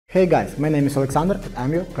Hey guys, my name is Alexander and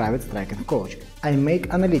I'm your private striking coach. I make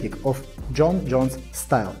analytic of Jon Jones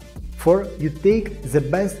style. For you take the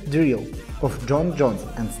best drill of Jon Jones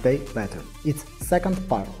and stay better. It's second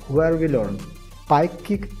part where we learn pike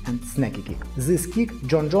kick and snaky kick. This kick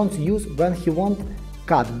Jon Jones use when he want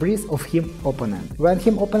cut breath of him opponent. When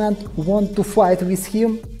him opponent want to fight with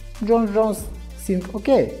him, Jon Jones think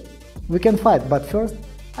okay, we can fight, but first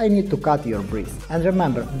I need to cut your breath. And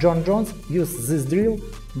remember, Jon Jones use this drill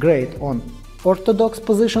great on orthodox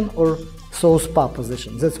position or southpaw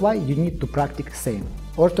position. That's why you need to practice same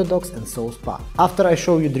orthodox and southpaw. After I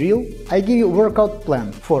show you drill, I give you workout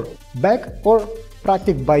plan for back or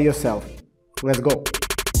practice by yourself. Let's go.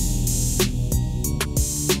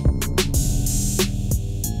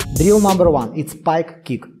 Drill number one, it's pike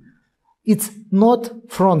kick. It's not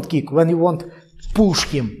front kick when you want push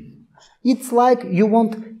him. It's like you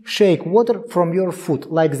want shake water from your foot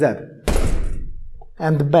like that.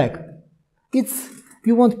 And back. It's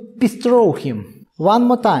you want pistol him. One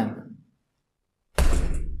more time.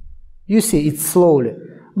 You see, it's slowly.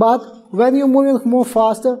 But when you're moving more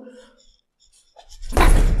faster,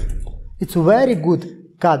 it's very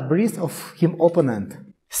good cut breath of him opponent.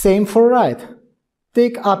 Same for right.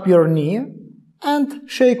 Take up your knee and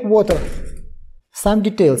shake water. Some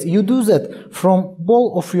details. You do that from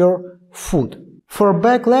ball of your foot. For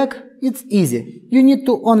back leg, it's easy. You need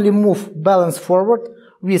to only move balance forward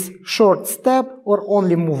with short step or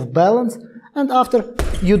only move balance, and after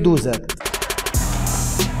you do that.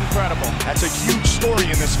 Incredible. That's a huge story in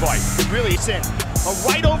this fight. It really is in.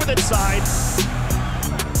 Right over the side.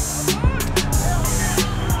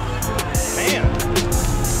 Man.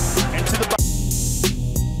 And to the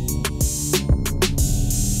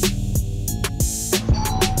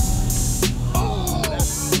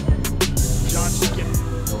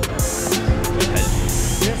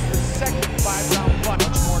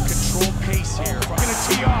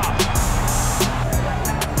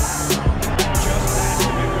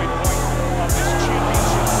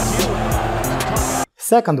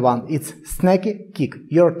Second one, it's snaky kick.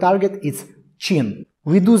 Your target is chin.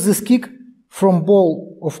 We do this kick from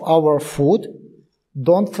ball of our foot,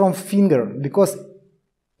 don't from finger, because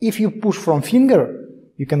if you push from finger,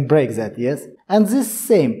 you can break that, yes? And this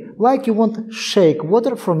same, like you want shake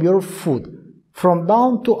water from your foot, from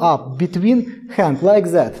down to up, between hand, like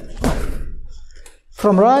that.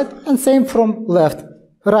 From right and same from left.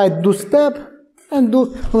 Right do step and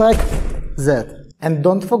do like that. And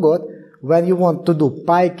don't forget, when you want to do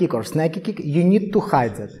pike kick or snaky kick, you need to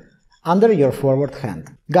hide that under your forward hand.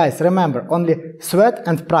 Guys, remember, only sweat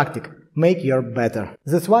and practice make you better.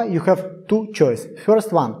 That's why you have two choices.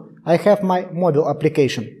 First one, I have my mobile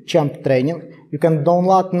application, Champ Training. You can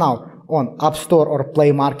download now on App Store or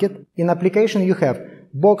Play Market. In application you have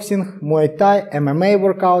boxing, Muay Thai, MMA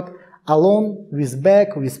workout, alone, with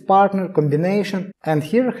back, with partner, combination. And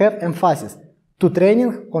here have emphasis to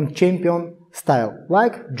training on champion style,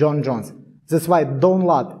 like Jon Jones. That's why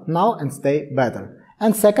download now and stay better.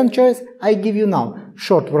 And second choice, I give you now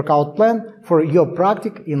short workout plan for your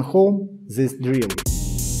practice in home this drill.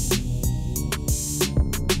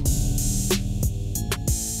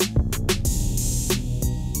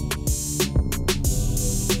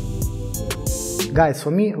 Guys,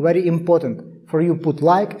 for me very important for you put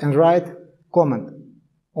like and write comment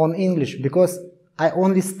on English, because I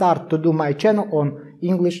only start to do my channel on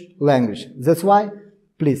English language. That's why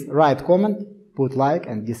please write comment, put like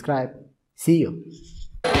and describe. See you.